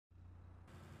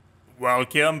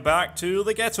Welcome back to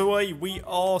the Getaway. We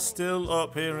are still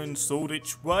up here in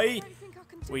Shoreditch Way.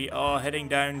 We are heading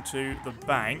down to the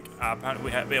bank. Apparently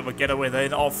we had a bit of a getaway there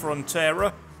in our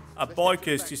Frontera. Our bike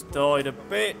has just died a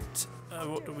bit.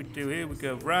 What do we do here? We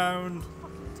go round.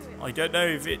 I don't know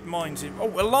if it minds it. Oh,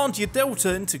 Alantia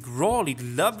Delta into Grawley.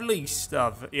 Lovely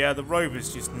stuff. Yeah, the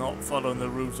rover's just not following the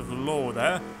rules of the law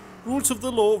there. Rules of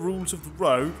the law, rules of the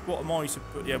road. What am I to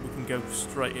put? Yeah, we can go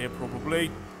straight here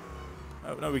probably.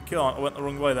 Oh, no, we can't. I went the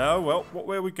wrong way there. Oh, well, what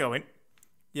way are we going?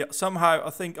 Yeah, somehow I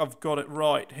think I've got it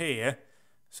right here.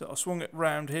 So I swung it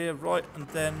round here, right, and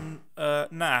then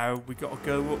now we got to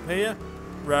go up here,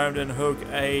 round and hug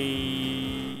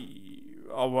a...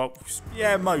 Oh, well,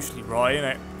 yeah, mostly right,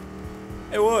 innit?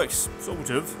 It works, sort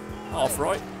of. Half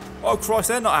right. Oh, Christ,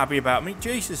 they're not happy about me.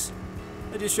 Jesus.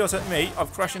 They just shot at me.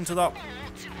 I've crashed into that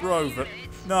rover.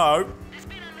 No.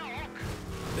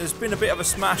 There's been a bit of a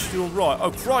smash to your right. Oh,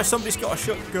 Christ, somebody's got a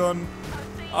shotgun.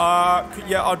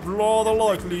 Yeah, I'd rather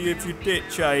likely if you did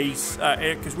chase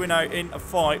it, because we're now in a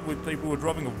fight with people who are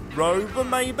driving a rover,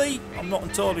 maybe? I'm not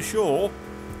entirely sure.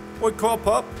 Oi, cop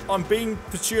up. I'm being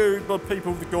pursued by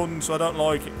people with guns, so I don't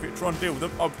like it. Quit trying to deal with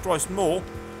them. I'll try some more.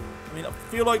 I mean, I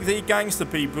feel like the gangster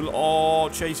people are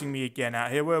chasing me again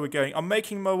out here. Where are we going? I'm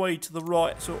making my way to the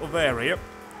right sort of area.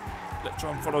 Let's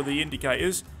try and follow the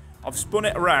indicators. I've spun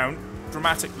it around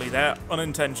dramatically there,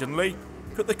 unintentionally.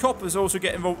 Could the coppers also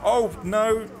get involved? Oh,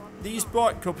 no. These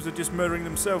bike coppers are just murdering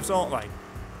themselves, aren't they?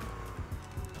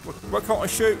 Why can't I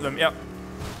shoot them? Yep.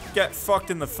 Get fucked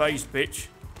in the face, bitch.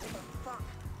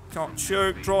 Can't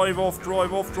shoot. Drive off,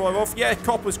 drive off, drive off. Yeah,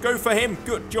 coppers, go for him.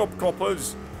 Good job,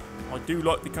 coppers. I do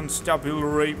like the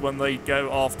constabulary when they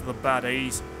go after the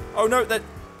baddies. Oh, no.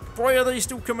 Why are they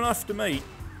still coming after me?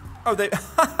 Oh, they...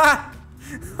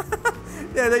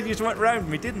 Yeah, they just went round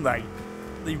me, didn't they?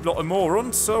 The lot of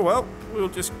morons. So, well, we'll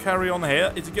just carry on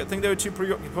here. It's a good thing they were too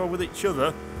preoccupied with each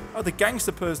other. Oh, the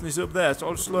gangster person is up there, so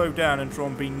I'll slow down and try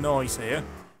and be nice here.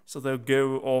 So they'll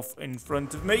go off in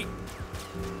front of me.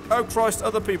 Oh, Christ,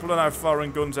 other people are now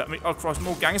firing guns at me. Oh, Christ,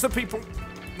 more gangster people.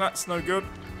 That's no good.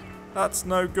 That's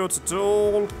no good at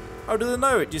all. How do they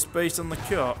know it? Just based on the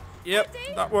car. Yep,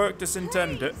 that worked as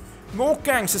intended. More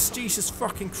gangsters, Jesus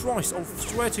fucking Christ. I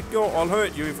swear to God, I'll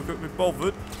hurt you if I couldn't be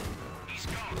bothered.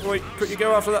 Wait, could you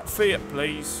go after that Fiat,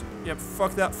 please? Yeah,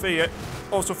 fuck that Fiat.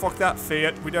 Also, fuck that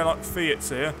Fiat. We don't like Fiats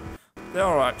here. They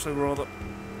are actually rather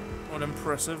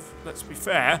unimpressive, let's be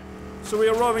fair. So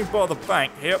we're arriving by the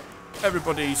bank here.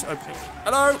 Everybody's opening.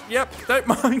 Hello? Yep, don't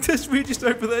mind us. We're just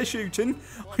over there shooting.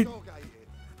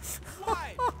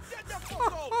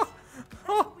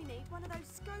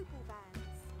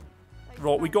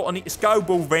 Right, we got a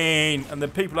Scobble van, and the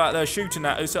people out there shooting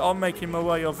at us, so I'm making my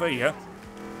way over here.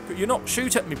 Could you not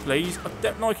shoot at me, please? I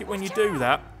don't like it when you do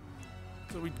that.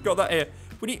 So we've got that here.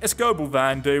 We need a Scobble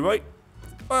van, do we?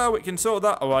 Well, we can sort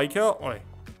that away, can't we?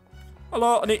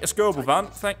 Hello, I need a Scobble van.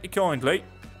 Thank you kindly.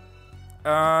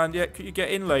 And, yeah, could you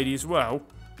get in, lady, as well?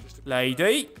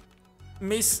 Lady?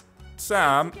 Miss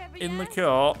Sam in the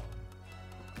car.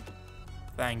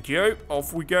 Thank you.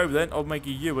 Off we go, then. I'll make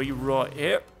a Yui right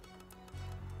here.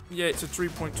 Yeah, it's a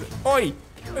 3.2. Oi!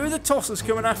 Who are the tossers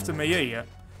coming after me here?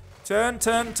 Turn,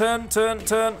 turn, turn, turn,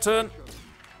 turn, turn.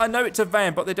 I know it's a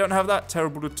van, but they don't have that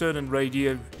terrible returning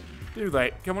radio, do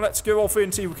they? Come on, let's go off here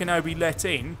and see if we can now be let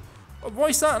in. Why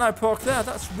is that now parked there?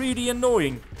 That's really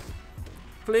annoying.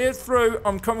 Cleared through.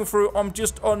 I'm coming through. I'm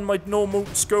just on my normal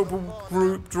Scobble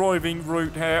group driving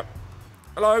route here.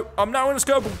 Hello, I'm now in a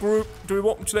Scobble group. Do you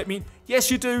want me to let me in?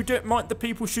 Yes, you do. Don't mind the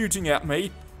people shooting at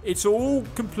me. It's all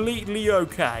completely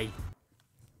okay.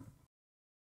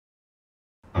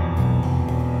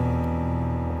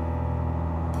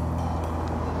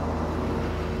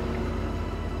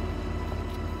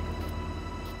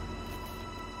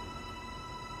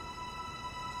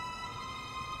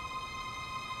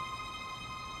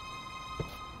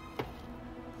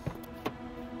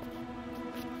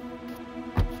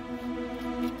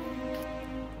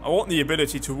 I want the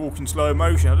ability to walk in slow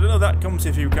motion. I don't know if that comes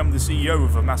if you become the CEO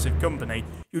of a massive company.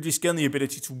 You just get the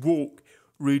ability to walk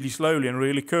really slowly and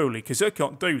really coolly, because I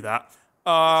can't do that.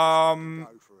 Why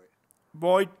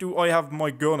do I have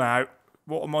my gun out?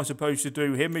 What am I supposed to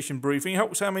do here? Mission briefing.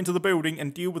 Help Sam into the building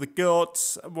and deal with the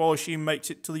guards while she makes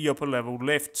it to the upper level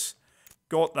lifts.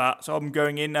 Got that. So I'm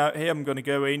going in out here. I'm going to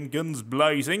go in, guns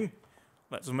blazing.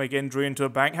 Let's make entry into a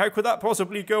bank. How could that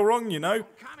possibly go wrong, you know?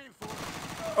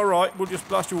 Alright, we'll just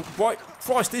blast you. Right,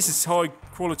 Christ, this is high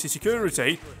quality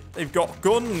security. They've got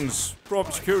guns.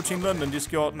 Private security in London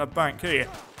just got in a bank here.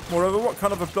 Moreover, what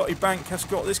kind of a bloody bank has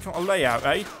got this kind of layout,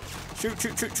 eh? Shoot,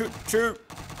 shoot, shoot, shoot, shoot,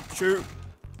 shoot.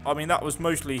 I mean, that was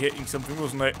mostly hitting something,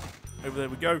 wasn't it? Over there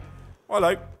we go.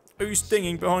 Hello. Who's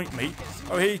dinging behind me?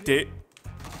 Oh, he did.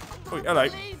 Oh, hello.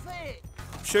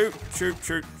 Shoot, shoot,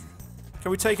 shoot.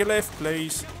 Can we take a left,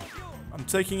 please? I'm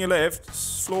taking a left.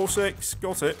 Floor 6.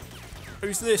 Got it.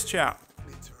 Who's this chap?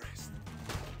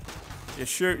 Yeah,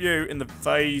 shoot you in the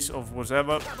face of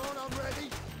whatever.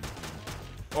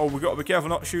 Oh, we got to be careful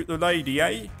not to shoot the lady,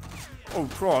 eh? Oh,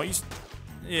 Christ.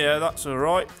 Yeah, that's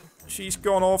alright. She's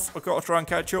gone off. I've got to try and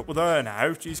catch up with her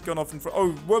now. She's gone off in front.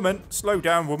 Oh, woman. Slow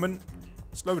down, woman.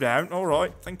 Slow down.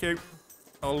 Alright, thank you.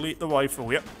 I'll lead the way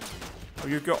for you. Oh,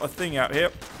 you've got a thing out here.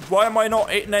 Why am I not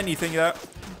hitting anything there?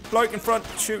 Bloke in front.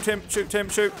 Shoot him, shoot him,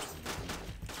 shoot.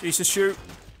 Jesus, shoot.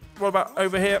 What about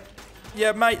over here?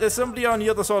 Yeah, mate, there's somebody on the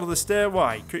other side of the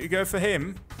stairway. Could you go for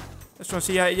him? Let's try and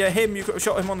see. Yeah, him. You could have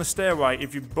shot him on the stairway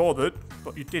if you bothered,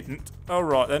 but you didn't.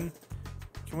 Alright then.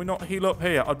 Can we not heal up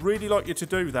here? I'd really like you to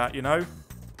do that, you know.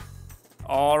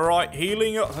 Alright,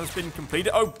 healing up has been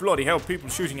completed. Oh, bloody hell, people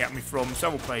shooting at me from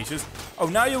several places. Oh,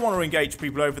 now you want to engage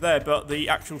people over there, but the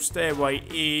actual stairway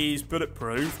is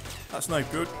bulletproof. That's no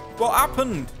good. What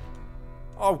happened?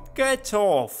 Oh, get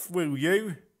off, will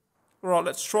you? Alright,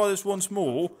 let's try this once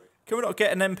more. Can we not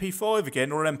get an MP5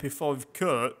 again, or an MP5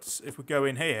 cut if we go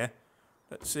in here?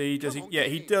 Let's see, does he? Yeah,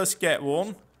 he does get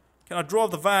one. Can I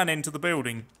drive the van into the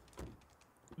building?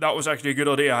 That was actually a good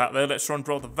idea out there. Let's try and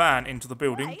drive the van into the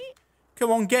building. Come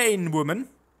on, get in, woman.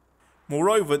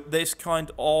 Moreover, this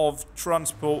kind of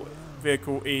transport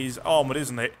vehicle is armoured,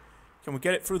 isn't it? Can we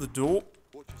get it through the door?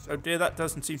 Oh dear, that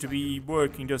doesn't seem to be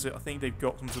working, does it? I think they've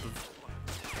got some sort of...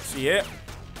 See here?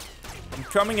 I'm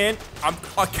coming in.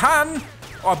 I can!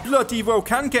 I bloody well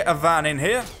can get a van in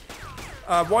here.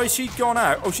 Why has she gone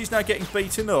out? Oh, she's now getting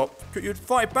beaten up. Could you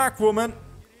fight back, woman?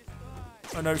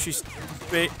 I know she's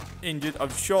a bit injured.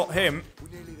 I've shot him.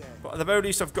 But at the very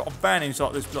least, I've got a van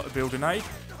inside this bloody building, eh?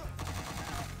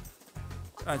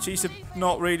 And she's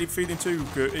not really feeling too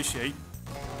good, is she?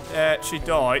 She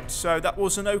died. So that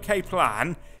was an okay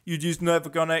plan. You're just never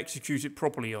going to execute it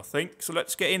properly, I think. So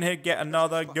let's get in here, get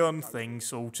another gun thing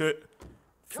sorted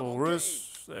for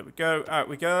us. There we go. Out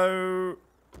we go.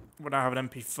 We now have an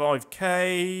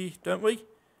MP5K, don't we?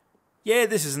 Yeah,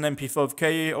 this is an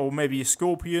MP5K, or maybe a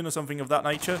Scorpion or something of that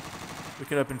nature. We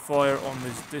can open fire on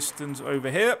this distance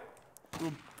over here.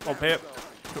 Up here.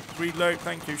 Reload,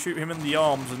 thank you. Shoot him in the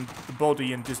arms and the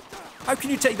body and just... How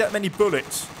can you take that many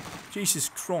bullets? Jesus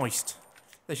Christ.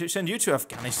 They should send you to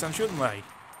Afghanistan, shouldn't they?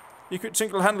 You could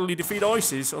single-handedly defeat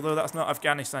ISIS, although that's not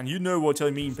Afghanistan. You know what I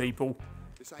mean, people.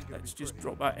 Let's just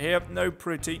drop that here. No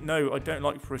pretty... No, I don't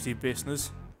like pretty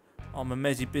business. I'm a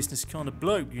messy business kind of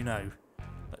bloke, you know.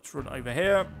 Let's run over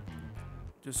here.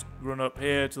 Just run up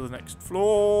here to the next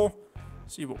floor.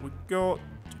 See what we've got.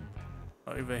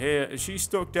 Over here. Is she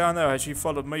stuck down there? Has she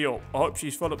followed me up? I hope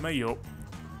she's followed me up.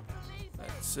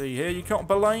 Let's see here. You can't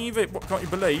believe it. What can't you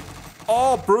believe?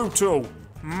 Oh, brutal.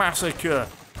 Massacre.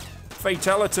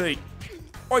 Fatality.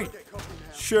 Oi.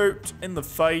 Shoot in the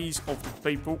face of the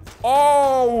people.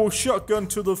 Oh, shotgun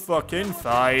to the fucking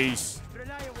face.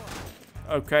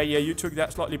 Okay, yeah, you took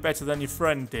that slightly better than your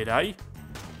friend did, eh?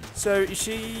 So, is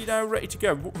she now ready to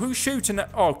go? Who's shooting at...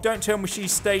 Oh, don't tell me she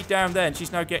stayed down there and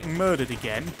she's now getting murdered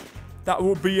again. That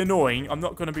will be annoying. I'm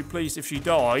not going to be pleased if she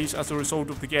dies as a result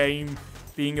of the game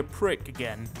being a prick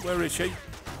again. Where is she?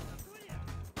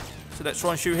 So, let's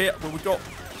try and shoot here. What we got?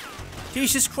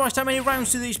 Jesus Christ, how many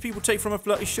rounds do these people take from a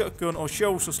bloody shotgun or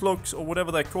shells or slugs or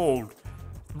whatever they're called?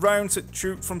 Rounds that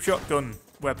shoot from shotgun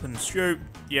weapons. Shoot.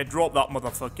 Yeah, drop that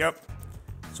motherfucker.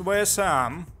 So, where's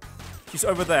Sam? She's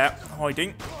over there,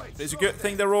 hiding. It's a good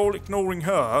thing they're all ignoring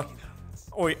her.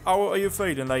 Oi, how are you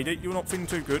feeling, lady? You're not feeling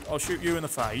too good. I'll shoot you in the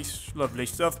face. Lovely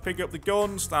stuff. Pick up the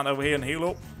gun, stand over here and heal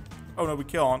up. Oh, no, we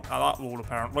can't. At that wall,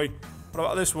 apparently. What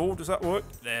about this wall? Does that work?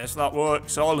 Yes, that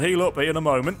works. I'll heal up here in a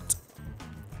moment.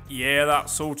 Yeah,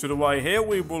 that's sorted away here.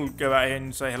 We will go out here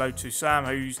and say hello to Sam,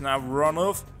 who's now run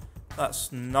off.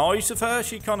 That's nice of her.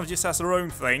 She kind of just has her own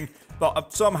thing.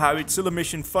 But somehow it's still a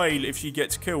mission fail if she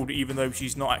gets killed, even though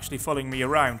she's not actually following me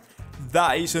around.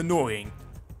 That is annoying.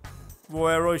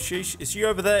 Where is she? Is she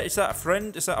over there? Is that a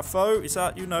friend? Is that a foe? Is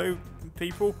that, you know,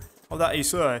 people? Oh, that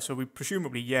is her. So we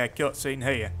presumably, yeah, cutscene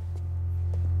here.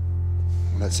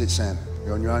 Well, that's it, Sam.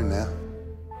 You're on your own now.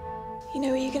 You know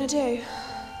what you're going to do?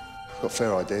 Got a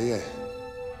fair idea, yeah.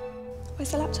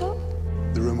 Where's the laptop?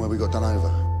 The room where we got done over.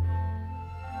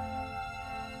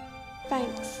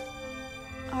 Thanks.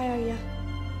 I owe you.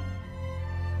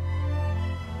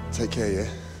 Take care, yeah?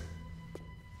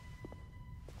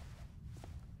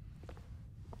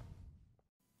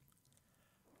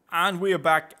 And we are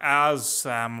back as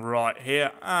Sam right here.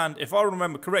 And if I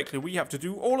remember correctly, we have to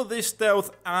do all of this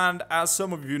stealth. And as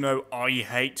some of you know, I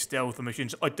hate stealth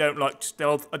missions. I don't like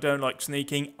stealth. I don't like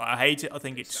sneaking. I hate it. I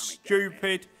think it's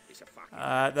stupid.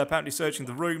 They're apparently searching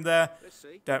the room there.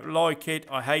 Don't like it.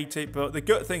 I hate it. But the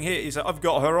good thing here is that I've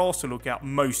got her arse to look at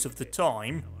most of the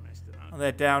time. And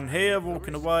they're down here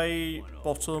walking away.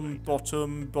 Bottom,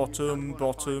 bottom, bottom,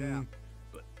 bottom,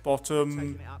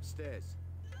 bottom.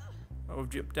 I'll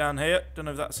jump down here. Don't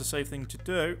know if that's a safe thing to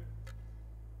do.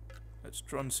 Let's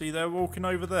try and see. They're walking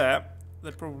over there.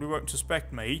 They probably won't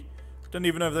suspect me. Don't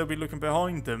even know if they'll be looking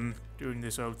behind them doing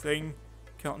this whole thing.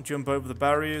 Can't jump over the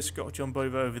barriers. Got to jump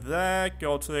over there.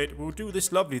 Got it. We'll do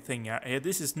this lovely thing out here.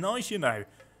 This is nice, you know.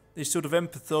 This sort of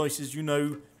empathises, you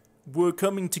know. We're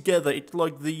coming together. It's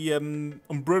like the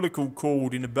umbilical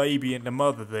cord in a baby and a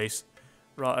mother, this.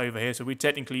 Right over here. So we're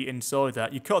technically inside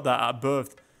that. You cut that at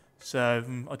birth. So,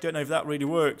 I don't know if that really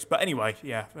works. But anyway,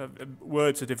 yeah,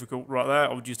 words are difficult right there.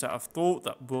 I would just have thought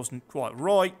that wasn't quite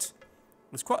right.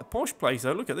 It's quite a posh place,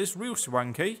 though. Look at this, real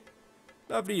swanky.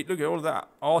 Lovely, look at all of that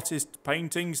artist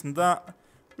paintings and that.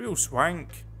 Real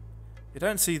swank. You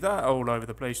don't see that all over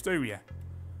the place, do you?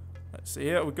 Let's see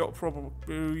here, we've got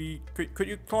probably... Could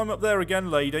you climb up there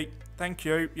again, lady? Thank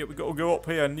you. Yeah, we've got to go up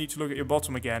here and need to look at your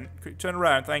bottom again. Could you turn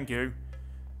around, thank you.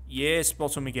 Yes,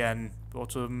 bottom again.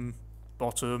 Bottom...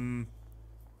 Bottom.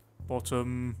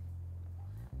 Bottom.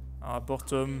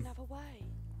 Bottom.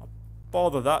 Oh,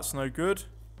 bother, that's no good.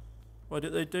 Why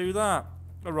did they do that?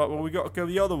 Alright, well, we got to go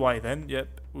the other way then.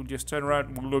 Yep, we'll just turn around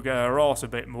and we'll look at her arse a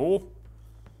bit more.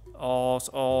 Arse,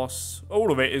 arse.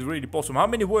 All of it is really bottom. How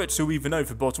many words do we even know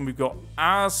for bottom? We've got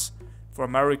ass for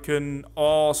American,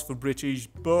 arse for British,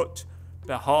 butt,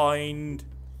 behind.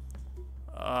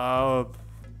 Yeah,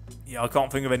 I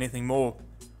can't think of anything more.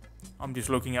 I'm just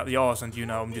looking at the arse and, you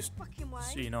know, I'm just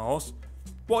seeing arse.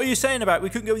 What are you saying about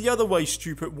we couldn't go the other way,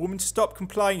 stupid woman? Stop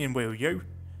complaining, will you?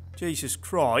 Jesus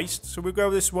Christ. So we'll go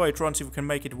this way, try and see if we can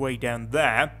make it way down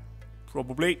there.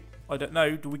 Probably. I don't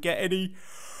know. Do we get any...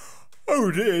 Oh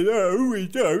dear, no, we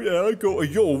don't. I got a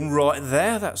yawn right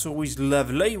there. That's always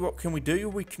lovely. What can we do?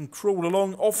 We can crawl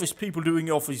along. Office people doing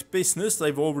office business.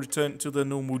 They've all returned to their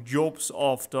normal jobs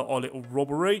after our little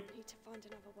robbery.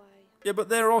 Yeah, but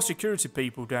there are security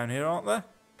people down here, aren't there?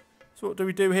 So what do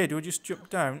we do here? Do I just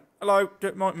jump down? Hello,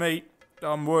 don't mind me.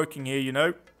 I'm working here, you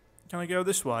know. Can I go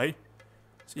this way?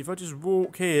 See, if I just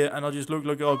walk here and I just look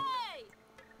like I...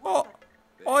 What?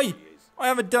 I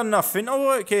haven't done nothing. I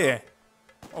work here.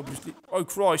 Obviously. Oh,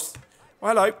 Christ. Oh,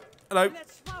 hello. Hello.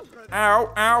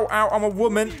 Ow, ow, ow. I'm a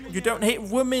woman. You don't hit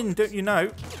women, don't you know?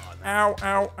 Ow,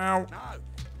 ow, ow.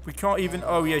 We can't even...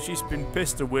 Oh, yeah, she's been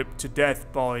pistol whipped to death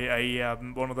by a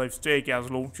one of those tear gas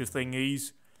launcher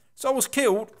thingies. So I was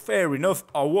killed. Fair enough.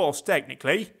 I was,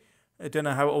 technically. I don't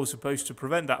know how I was supposed to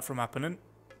prevent that from happening.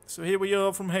 So here we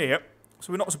are from here.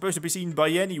 So we're not supposed to be seen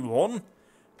by anyone,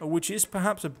 which is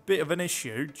perhaps a bit of an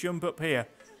issue. Jump up here.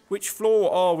 Which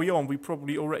floor are we on? We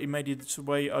probably already made it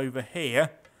way over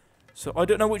here. So I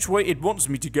don't know which way it wants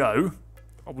me to go.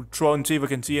 I will try and see if I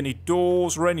can see any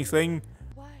doors or anything.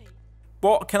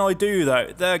 What can I do,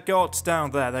 though? There are guards down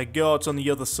there. There are guards on the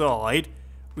other side.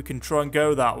 We can try and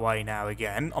go that way now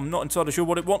again. I'm not entirely sure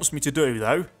what it wants me to do,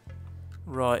 though.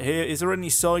 Right here. Is there any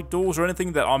side doors or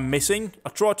anything that I'm missing? I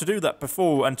tried to do that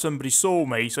before and somebody saw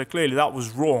me, so clearly that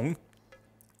was wrong.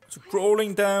 So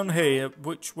crawling down here.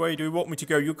 Which way do you want me to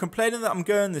go? You're complaining that I'm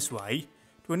going this way.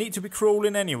 Do I need to be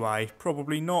crawling anyway?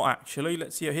 Probably not, actually.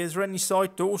 Let's see. Is there any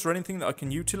side doors or anything that I can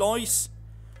utilise?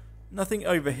 Nothing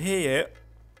over here.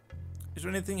 Is there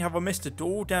anything? Have I missed a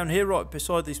door down here right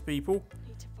beside these people?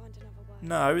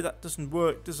 No, that doesn't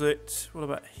work, does it? What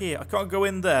about here? I can't go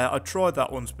in there. I tried that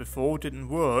once before. Didn't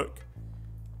work.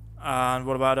 And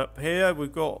what about up here?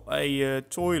 We've got a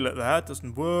toilet there.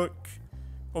 Doesn't work.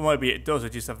 Or maybe it does. I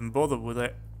just haven't bothered with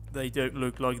it. They don't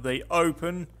look like they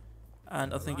open.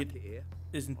 And I think it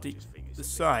isn't the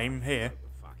same here.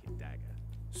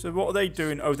 So what are they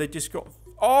doing? Oh, they just got...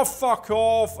 Oh, fuck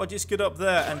off! I just get up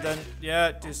there and then,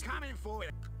 yeah, just...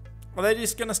 Are they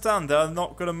just going to stand there and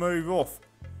not going to move off?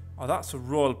 Oh, that's a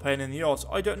royal pain in the arse.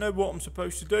 I don't know what I'm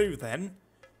supposed to do then.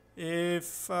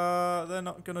 If they're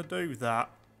not going to do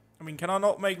that. I mean, can I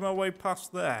not make my way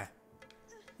past there?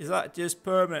 Is that just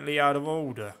permanently out of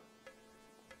order?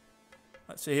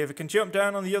 Let's see, if I can jump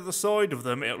down on the other side of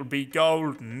them, it'll be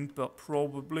golden, but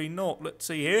probably not. Let's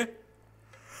see here.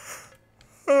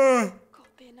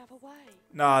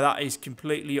 No, that is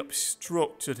completely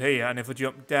obstructed here, and if I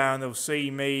jump down, they'll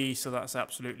see me, so that's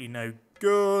absolutely no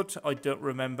good. I don't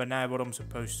remember now what I'm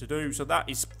supposed to do, so that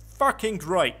is fucking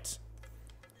great.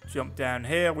 Jump down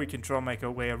here. We can try and make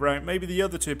our way around. Maybe the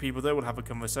other two people, they will have a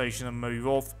conversation and move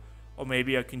off. Or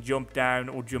maybe I can jump down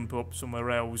or jump up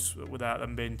somewhere else without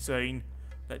them being seen.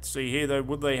 Let's see here though.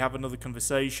 Would they have another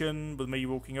conversation with me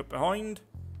walking up behind?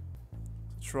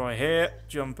 Try here.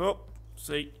 Jump up.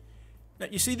 See. Now,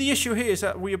 you see, the issue here is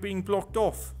that we are being blocked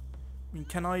off. I mean,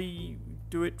 can I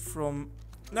do it from...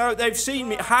 No, they've seen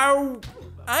me. How?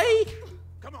 Eh?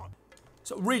 Come on.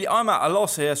 So really, I'm at a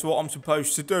loss here as to what I'm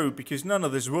supposed to do, because none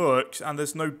of this works, and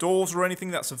there's no doors or anything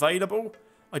that's available.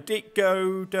 I did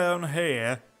go down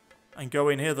here and go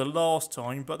in here the last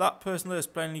time, but that person there is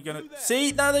plainly going to...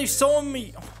 See, now they saw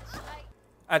me.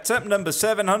 Attempt number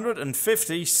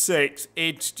 756.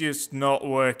 It's just not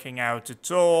working out at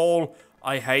all.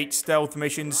 I hate stealth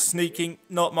missions, sneaking,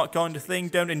 not my kind of thing,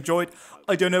 don't enjoy it.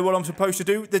 I don't know what I'm supposed to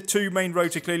do. The two main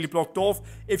roads are clearly blocked off.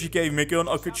 If you gave me a gun,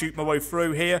 I could shoot my way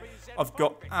through here. I've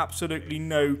got absolutely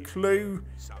no clue.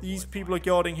 These people are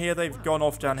guarding here, they've gone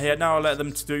off down here. Now I'll let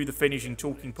them to do the finishing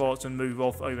talking parts and move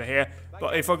off over here.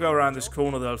 But if I go around this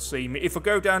corner, they'll see me. If I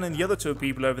go down and the other two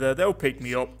people over there, they'll pick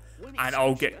me up and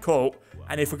I'll get caught.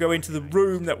 And if I go into the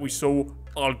room that we saw,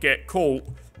 I'll get caught.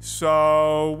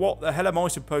 So, what the hell am I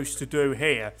supposed to do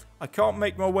here? I can't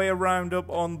make my way around up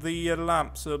on the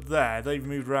lamps up there. They've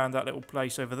moved around that little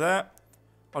place over there.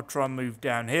 I'll try and move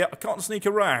down here. I can't sneak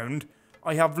around.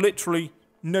 I have literally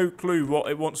no clue what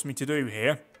it wants me to do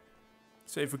here.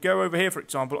 So if we go over here, for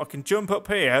example, I can jump up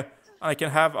here and I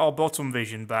can have our bottom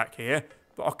vision back here.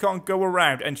 But I can't go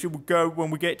around, and she will go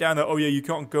when we get down there. Oh yeah, you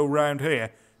can't go around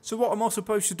here. So what am I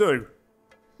supposed to do?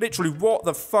 Literally, what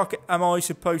the fuck am I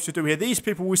supposed to do here? These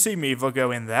people will see me if I go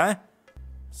in there.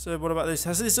 So what about this?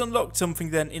 Has this unlocked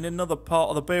something then in another part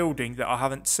of the building that I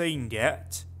haven't seen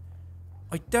yet?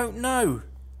 I don't know.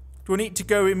 Do I need to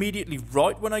go immediately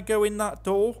right when I go in that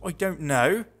door? I don't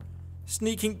know.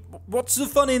 Sneaking. What's the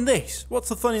fun in this? What's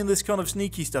the fun in this kind of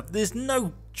sneaky stuff? There's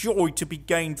no joy to be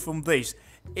gained from this.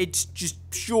 It's just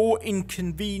pure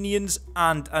inconvenience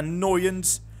and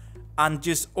annoyance and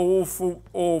just awful,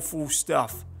 awful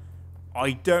stuff.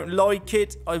 I don't like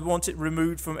it. I want it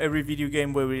removed from every video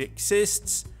game where it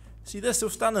exists. See, they're still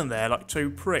standing there like two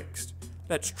pricks.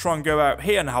 Let's try and go out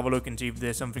here and have a look and see if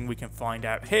there's something we can find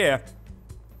out here.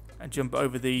 And jump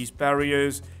over these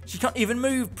barriers. She can't even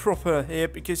move proper here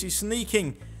because he's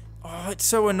sneaking. Oh, it's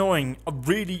so annoying. I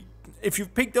really... If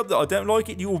you've picked up that I don't like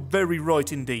it, you're very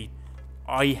right indeed.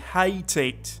 I hate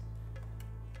it.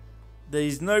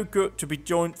 There's no good to be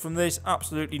joined from this.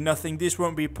 Absolutely nothing. This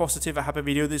won't be a positive, a happy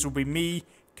video. This will be me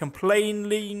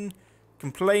complaining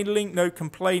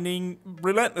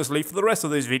relentlessly for the rest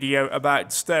of this video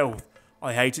about stealth.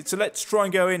 I hate it. So let's try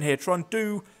and go in here. Try and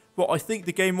do what I think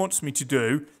the game wants me to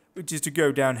do, which is to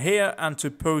go down here and to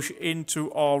push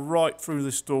into our right through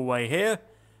this doorway here.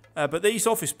 But these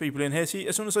office people in here, see,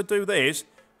 as soon as I do this,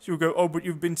 she'll go, oh, but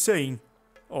you've been seen.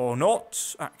 Or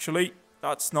not, actually.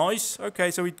 That's nice.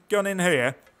 Okay, so we've gone in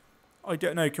here. I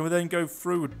don't know. Can we then go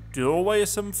through a doorway or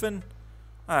something?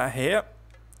 Here.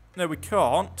 No, we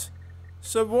can't.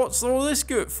 So what's all this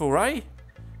good for, eh?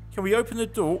 Can we open the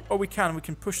door? Oh, we can. We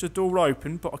can push the door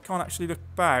open, but I can't actually look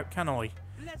back, can I?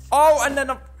 Oh, and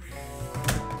then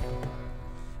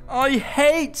I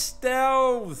hate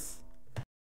stealth.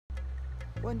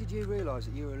 When did you realise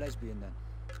that you were a lesbian then?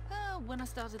 When I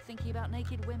started thinking about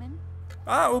naked women.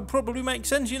 That will probably make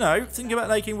sense, you know. Thinking about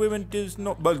naked women does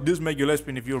not... Well, it does make you a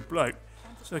lesbian if you're a bloke.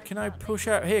 So can I push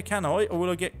out here, can I? Or will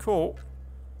I get caught?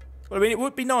 Well, I mean, it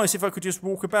would be nice if I could just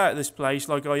walk about this place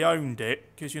like I owned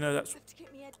it. Because, you know, that's...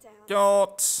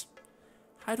 Dots.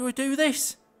 How do I do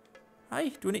this?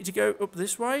 Hey, do I need to go up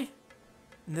this way?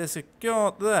 And there's a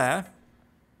guard there.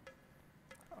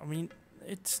 I mean,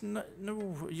 it's...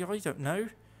 No, I don't know.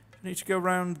 I need to go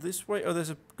around this way. Oh,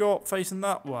 there's a guard facing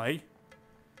that way.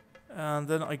 And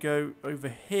then I go over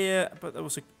here. But there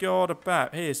was a guard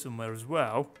about here somewhere as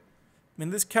well. I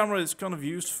mean, this camera is kind of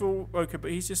useful. Okay,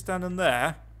 but he's just standing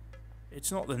there.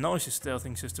 It's not the nicest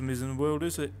stealthing system in the world,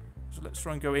 is it? So let's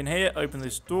try and go in here. Open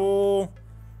this door.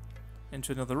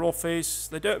 Into another office.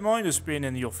 They don't mind us being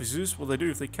in the offices. Well, they do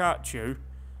if they catch you.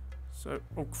 So,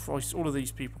 oh Christ, all of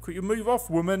these people. Could you move off,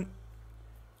 woman?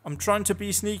 I'm trying to be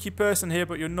a sneaky person here,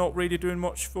 but you're not really doing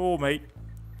much for me.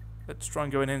 Let's try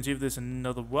and go in and see if there's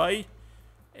another way.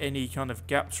 Any kind of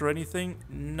gaps or anything?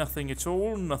 Nothing at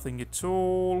all. Nothing at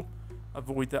all.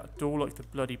 Avoid that door like the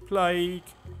bloody plague.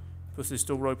 Push this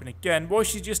door open again. Why is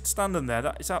she just standing there?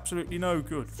 That is absolutely no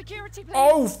good. Security, please.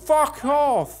 Oh, fuck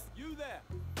off! You there?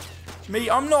 Me,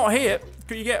 I'm not here.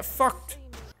 Could you get fucked?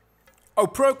 Oh,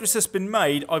 progress has been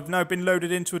made. I've now been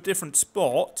loaded into a different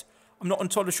spot. I'm not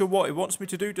entirely sure what it wants me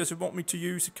to do. Does it want me to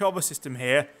use the cover system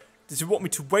here Does he want me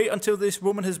to wait until this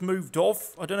woman has moved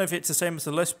off? I don't know if it's the same as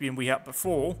the lesbian we had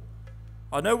before.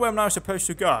 I know where I'm now supposed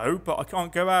to go, but I can't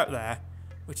go out there,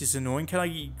 which is annoying. Can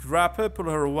I grab her, pull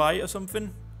her away or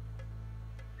something?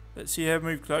 Let's see her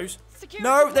move close. Security,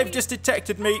 No, they've please. just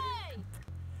detected me. Hey!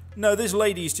 No, this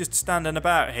lady's just standing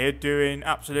about here doing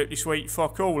absolutely sweet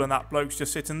fuck all, and that bloke's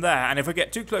just sitting there. And if I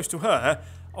get too close to her,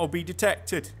 I'll be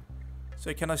detected.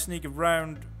 So can I sneak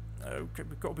around? Oh,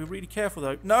 we've got to be really careful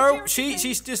though. No,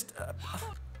 she's just...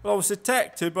 well, I was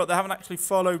detected, but they haven't actually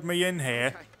followed me in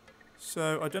here.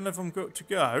 So I don't know if I'm good to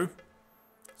go.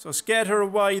 So I scared her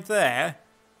away there,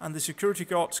 and the security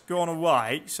guard's gone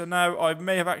away. So now I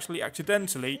may have actually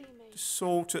accidentally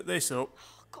sorted this up.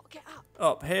 Gotta get up.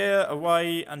 Up here,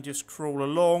 away, and just crawl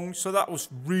along. So that was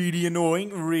really annoying,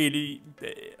 really...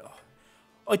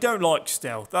 I don't like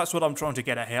stealth. That's what I'm trying to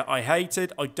get at here. I hate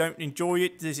it. I don't enjoy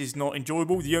it. This is not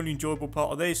enjoyable. The only enjoyable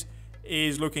part of this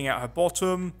is looking at her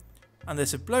bottom. And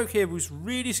there's a bloke here who's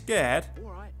really scared.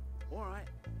 Alright, alright.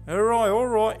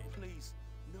 Alright. Please.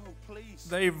 No, please.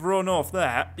 They've run off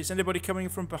there. Is anybody coming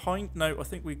from behind? No, I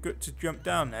think we've got to jump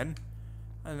down then.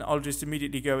 And I'll just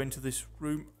immediately go into this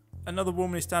room. Another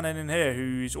woman is standing in here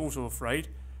who is also afraid.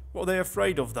 What are they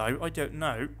afraid of though? I don't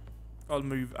know. I'll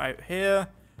move out here.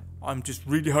 I'm just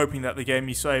really hoping that the game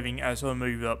is saving as I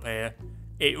move up here.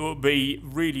 It would be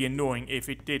really annoying if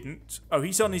it didn't. Oh,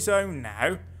 he's on his own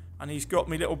now. And he's got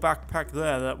me little backpack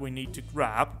there that we need to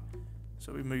grab.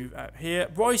 So we move out here.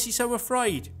 Why is he so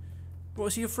afraid? What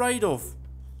is he afraid of?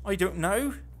 I don't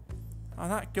know. Oh,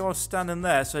 that guy's standing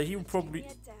there, so he'll probably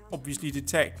obviously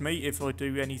detect me if I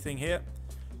do anything here.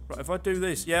 Right, if I do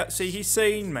this, yeah, see, he's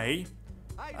seen me.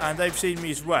 And they've seen me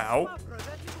as well.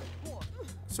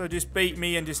 So just beat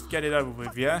me and just get it over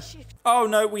with, yeah? Oh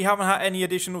no, we haven't had any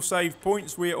additional save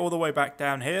points. We're all the way back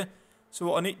down here. So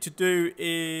what I need to do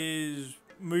is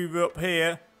move up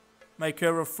here, make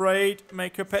her afraid,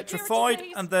 make her petrified,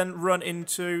 and then run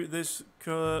into this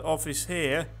office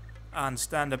here and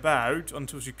stand about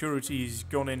until security's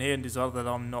gone in here and decided that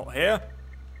I'm not here.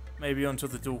 Maybe until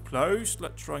the door closed.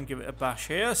 Let's try and give it a bash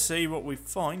here, see what we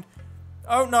find.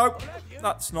 Oh no,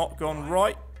 that's not gone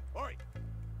right.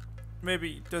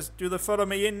 Maybe, do they follow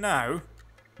me in now?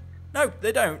 No,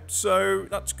 they don't, so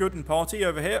that's good and party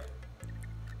over here.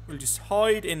 We'll just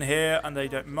hide in here and they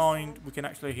don't mind. We can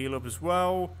actually heal up as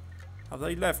well. Have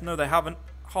they left? No, they haven't.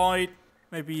 Hide.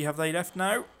 Maybe have they left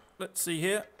now? Let's see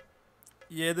here.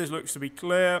 Yeah, this looks to be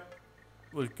clear.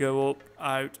 We'll go up,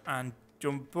 out, and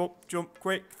jump up. Jump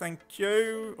quick, thank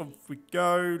you. Off we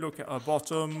go. Look at our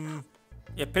bottom.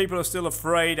 Yeah, people are still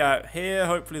afraid out here.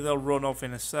 Hopefully they'll run off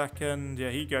in a second. Yeah,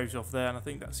 he goes off there, and I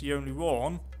think that's the only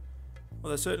one.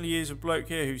 Well, there certainly is a bloke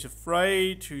here who's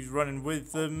afraid, who's running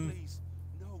with them. Please.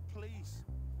 No, please.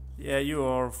 Yeah, you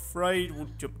are afraid. We'll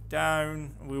jump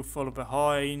down, and we'll follow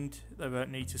behind. They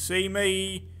won't need to see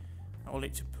me. I'll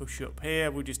need to push up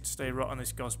here. We'll just stay right on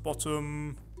this guy's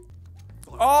bottom.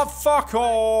 Oh, fuck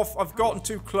off! I've gotten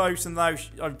too close, and now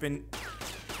I've been...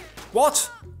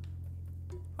 What?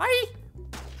 Hey?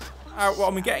 Well,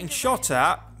 I'm getting shot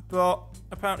at, but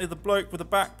apparently the bloke with the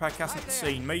backpack hasn't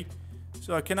seen me.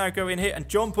 So I can now go in here and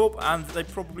jump up, and they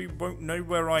probably won't know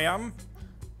where I am.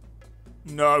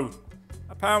 No.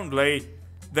 Apparently,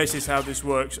 this is how this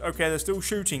works. Okay, they're still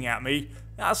shooting at me.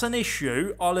 That's an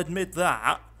issue, I'll admit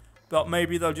that. But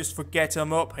maybe they'll just forget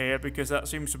I'm up here, because that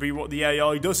seems to be what the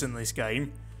AI does in this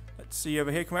game. Let's see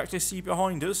over here. Can we actually see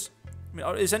behind us? I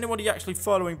mean, is anybody actually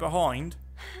following behind?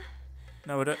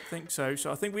 No, I don't think so.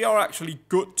 So I think we are actually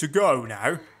good to go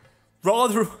now.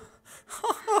 Rather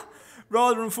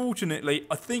unfortunately,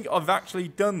 I think I've actually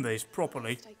done this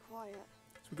properly. Stay quiet.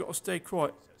 So we've got to stay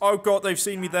quiet. Oh god, they've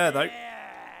seen me there though.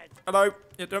 Hello.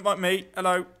 Yeah, don't mind me.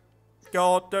 Hello.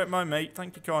 God, don't mind me.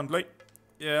 Thank you kindly.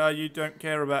 Yeah, you don't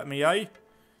care about me, eh?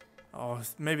 Oh,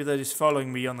 maybe they're just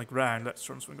following me on the ground. Let's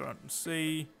try and swing around and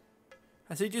see.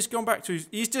 Has he just gone back to his...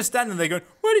 He's just standing there going,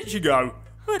 where did she go?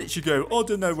 Where did she go? I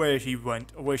don't know where she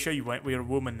went, or where she went. We're a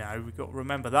woman now. We've got to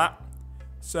remember that.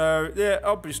 So, yeah,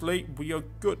 obviously, we are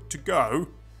good to go.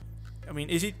 I mean,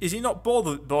 is he not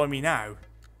bothered by me now?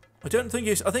 I don't think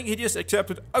he's... I think he just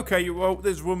accepted, okay, well,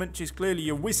 there's a woman. She's clearly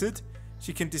a wizard.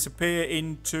 She can disappear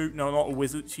into... No, not a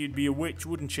wizard. She'd be a witch,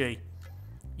 wouldn't she?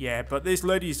 Yeah, but this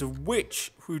lady is a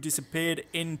witch who disappeared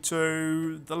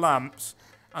into the lamps.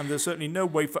 And there's certainly no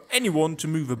way for anyone to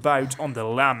move about on the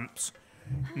lamps.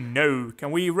 No.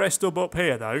 Can we rest up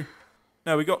here, though?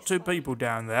 No, we got two people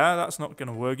down there. That's not going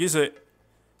to work, is it?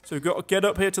 So we've got to get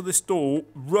up here to this door,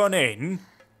 run in,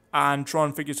 and try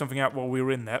and figure something out while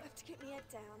we're in there. I have to keep my head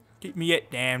down. Keep me head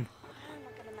down. How am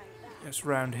I gonna make that? Yes,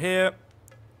 round here.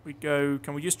 We go.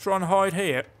 Can we just try and hide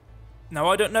here? Now,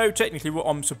 I don't know technically what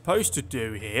I'm supposed to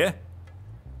do here.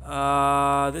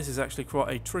 This is actually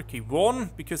quite a tricky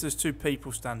one because there's two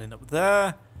people standing up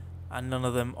there and none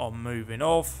of them are moving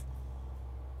off.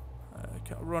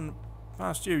 Can I run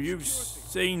past you? You've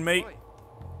seen me.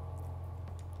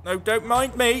 No, don't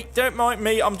mind me. Don't mind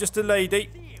me. I'm just a lady.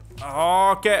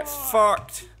 Oh, get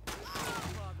fucked.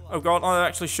 Oh, God, they're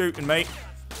actually shooting me.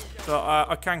 But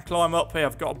I can climb up here.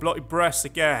 I've got a bloody breast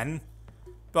again.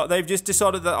 But they've just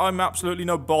decided that I'm absolutely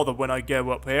no bother when I go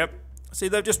up here. See,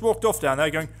 they've just walked off down there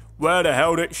going, where the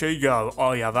hell did she go?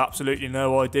 I have absolutely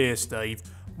no idea, Steve.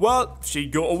 Well, she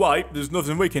got away. There's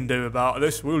nothing we can do about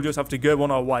this. We'll just have to go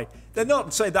on our way. They're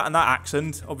not saying that in that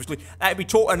accent, obviously. They'd be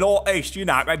talking northeast, you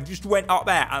know. They just went up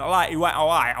there and like you went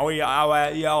away. Oh,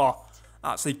 yeah.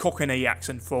 That's the Cockney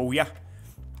accent for you.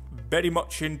 Very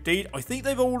much indeed. I think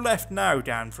they've all left now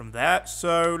down from there.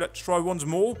 So let's try once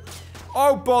more.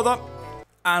 Oh, bother.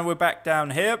 And we're back down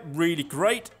here. Really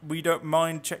great. We don't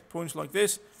mind checkpoints like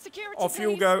this. Security, off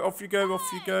you go, off you go, off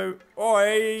you go.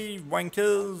 Oi,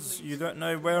 wankers. You don't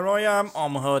know where I am.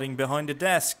 I'm hiding behind a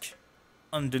desk.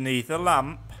 Underneath a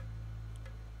lamp.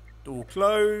 Door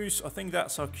closed. I think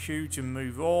that's our cue to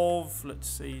move off. Let's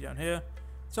see down here.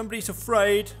 Somebody's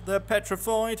afraid. They're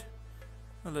petrified.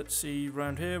 Well, let's see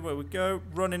around here where we go.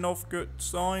 Running off, good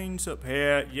signs. Up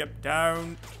here. Yep,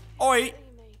 down. Oi.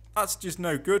 That's just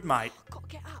no good, mate.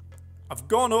 I've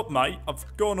gone up, mate. I've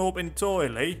gone up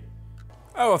entirely.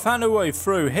 Oh, I found a way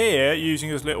through here using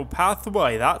this little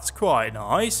pathway. That's quite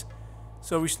nice.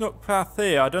 So we snuck past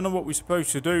here. I don't know what we're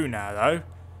supposed to do now, though.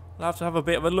 I'll have to have a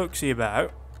bit of a look-see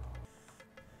about.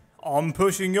 I'm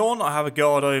pushing on. I have a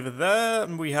guard over there,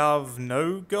 and we have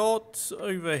no guards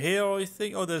over here, I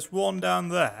think. Oh, there's one down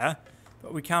there.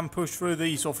 But we can push through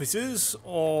these offices,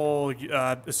 or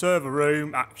a server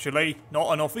room, actually.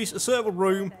 Not an office, a server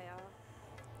room.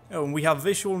 Oh, and we have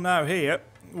visual now here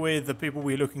with the people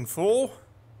we're looking for.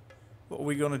 What are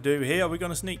we going to do here? Are we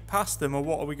going to sneak past them, or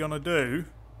what are we going to do?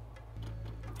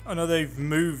 I know they've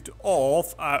moved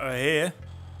off out of here.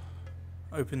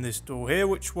 Open this door here.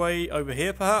 Which way? Over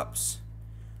here, perhaps?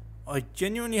 I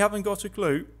genuinely haven't got a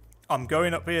clue. I'm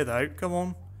going up here, though. Come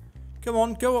on. Come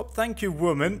on, go up. Thank you,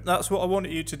 woman. That's what I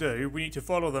wanted you to do. We need to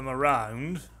follow them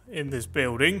around in this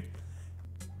building.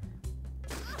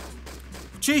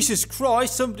 Jesus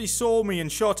Christ, somebody saw me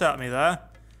and shot at me there.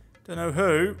 Don't know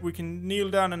who. We can kneel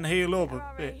down and heal up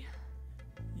a bit.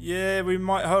 Yeah, we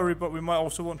might hurry, but we might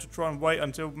also want to try and wait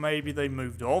until maybe they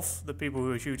moved off, the people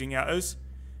who are shooting at us.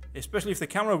 Especially if the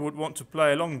camera would want to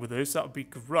play along with us, that would be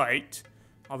great.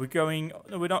 Are we going...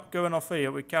 No, we're not going off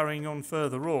here. We're carrying on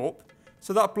further up.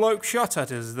 So that bloke shot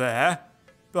at us there,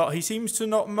 but he seems to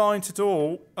not mind at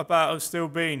all about us still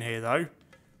being here, though.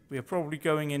 We are probably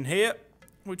going in here.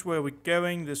 Which way are we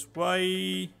going? This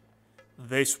way.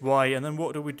 This way. And then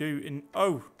what do we do in...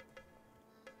 Oh.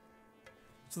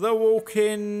 So they're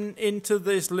walking into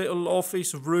this little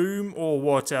office room or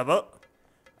whatever.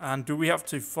 And do we have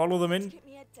to follow them in?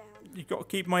 You've got to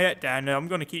keep my head down now. I'm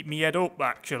going to keep my head up,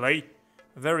 actually.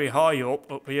 Very high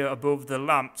up here above the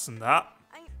lamps and that.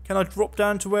 Can I drop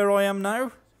down to where I am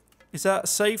now? Is that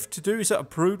safe to do? Is that a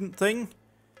prudent thing?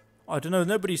 I don't know.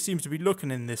 Nobody seems to be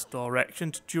looking in this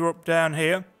direction. To drop down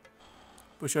here.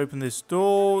 Push open this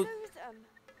door.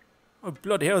 Oh,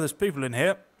 bloody hell, there's people in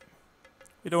here.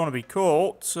 We don't want to be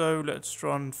caught, so let's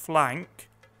try and flank.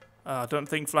 I don't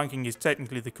think flanking is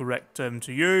technically the correct term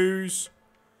to use.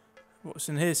 What's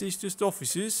in here? Is this just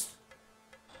offices?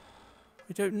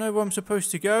 I don't know where I'm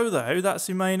supposed to go, though. That's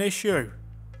the main issue.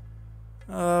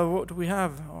 What do we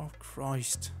have? Oh,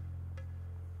 Christ.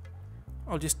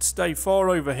 I'll just stay far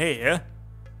over here,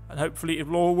 and hopefully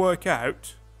it'll all work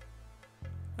out.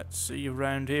 Let's see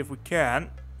around here if we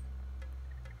can.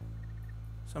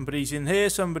 Somebody's in here,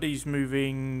 somebody's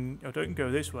moving... Oh, don't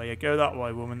go this way. Go that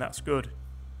way, woman. That's good.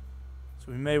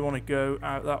 So we may want to go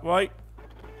out that way.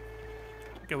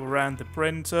 Go around the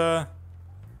printer.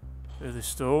 To the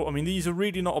store. I mean, these are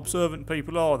really not observant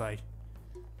people, are they?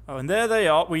 Oh, and there they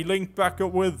are. We link back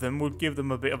up with them. We'll give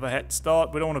them a bit of a head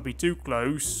start. We don't want to be too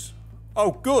close.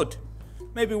 Oh, good.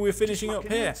 Maybe we're finishing up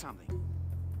here.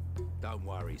 Don't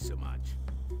worry so much.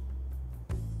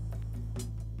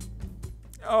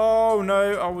 Oh,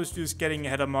 no. I was just getting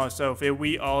ahead of myself here.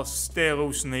 We are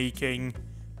still sneaking.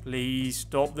 Please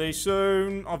stop this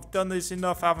soon. I've done this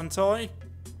enough, haven't I?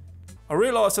 I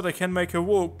realised that I can make her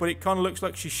walk, but it kind of looks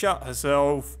like she shot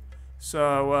herself.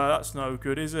 So that's no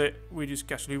good, is it? We're just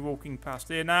casually walking past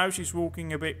here. Now she's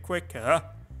walking a bit quicker.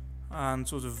 And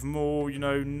sort of more, you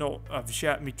know, not... I've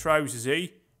shat me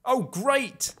trousers-y. Oh,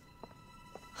 great!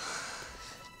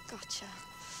 Gotcha.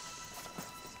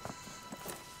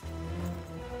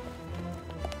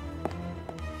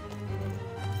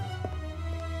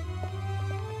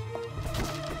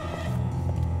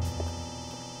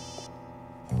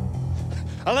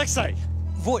 Алексей!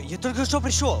 Вой, я только что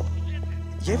пришел.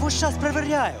 Я его сейчас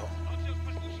проверяю.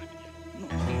 Ну,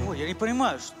 Вой, я не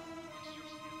понимаю, что...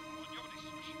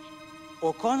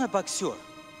 О'Коннор боксер.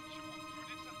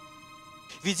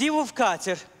 Веди его в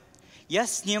катер. Я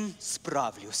с ним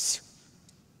справлюсь.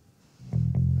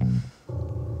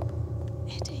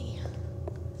 Eddie.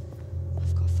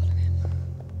 I've got to follow him.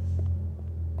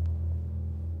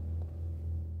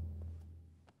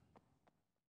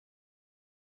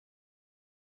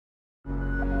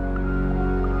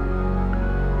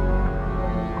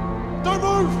 Don't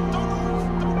move! Don't move!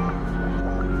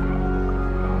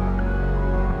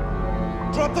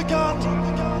 Drop the gun! Drop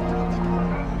the gun!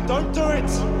 Don't do it!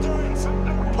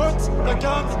 Put the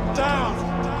gun down!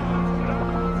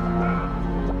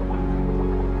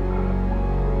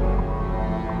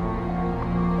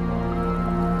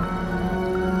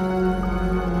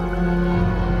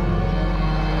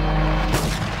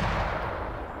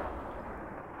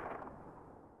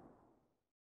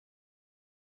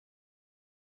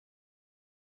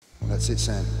 Well, that's it,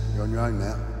 Sam. You're on your own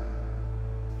now.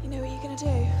 You know what you're going to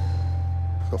do?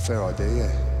 Got a fair idea,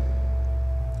 yeah.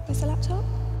 Where's the laptop?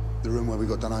 The room where we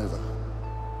got done over.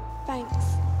 Thanks.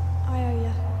 I owe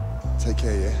you. Take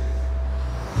care,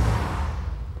 yeah?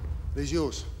 These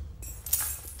yours.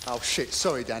 Oh, shit.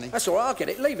 Sorry, Danny. That's all right, I'll get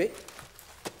it. Leave it.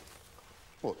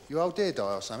 What, your old dear die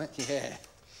or something? Yeah.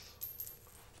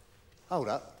 Hold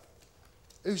up.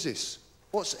 Who's this?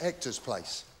 What's Hector's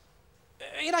place?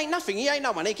 It ain't nothing. He ain't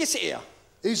no one. He gets it here.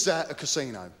 Is that a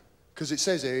casino? Because it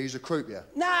says here he's a croupier.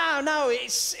 No,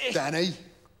 it's... Danny?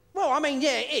 Well, I mean,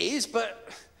 yeah, it is, but...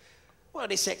 Well,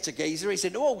 this Hector geezer, he's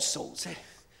into all sorts.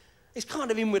 He's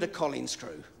kind of in with the Collins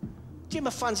crew.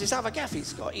 Jimmer funds this other gaff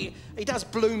he's got. He does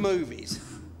blue movies.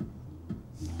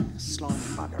 Slimy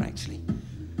bugger, actually.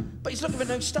 But he's looking for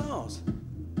new stars.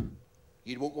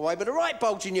 You'd walk away with a right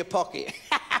bulge in your pocket.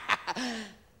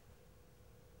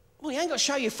 Well, you ain't got to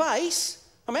show your face.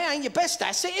 I mean, it ain't your best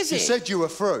asset, is it? You said you were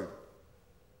through.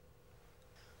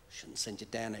 Shouldn't send you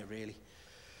down there, really.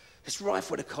 It's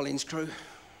rife with the Collins crew.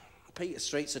 Peter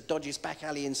Street's the dodgiest back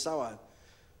alley in Soho.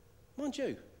 Mind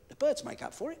you, the birds make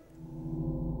up for it.